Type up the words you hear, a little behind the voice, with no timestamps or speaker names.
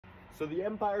So the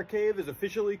Empire Cave is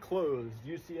officially closed.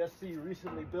 UCSC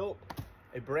recently built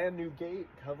a brand new gate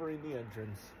covering the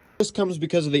entrance. This comes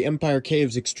because of the Empire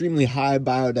Cave's extremely high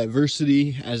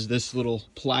biodiversity, as this little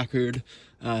placard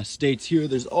states here.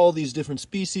 There's all these different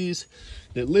species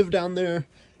that live down there,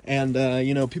 and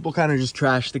you know, people kind of just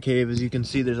trash the cave. As you can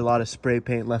see, there's a lot of spray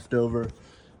paint left over.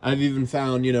 I've even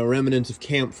found, you know, remnants of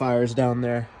campfires down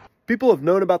there. People have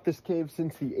known about this cave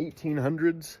since the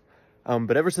 1800s.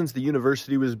 But ever since the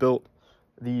university was built,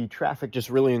 the traffic just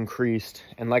really increased.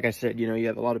 And like I said, you know, you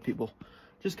have a lot of people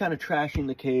just kind of trashing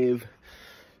the cave,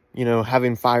 you know,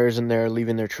 having fires in there,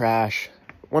 leaving their trash.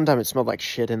 One time it smelled like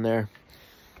shit in there.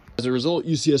 As a result,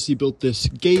 UCSC built this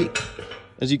gate.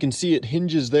 As you can see, it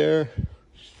hinges there.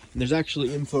 And there's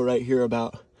actually info right here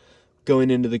about going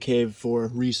into the cave for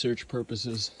research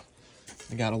purposes.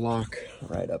 I got a lock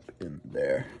right up in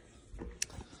there.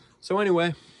 So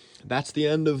anyway, that's the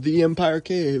end of the Empire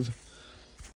Cave.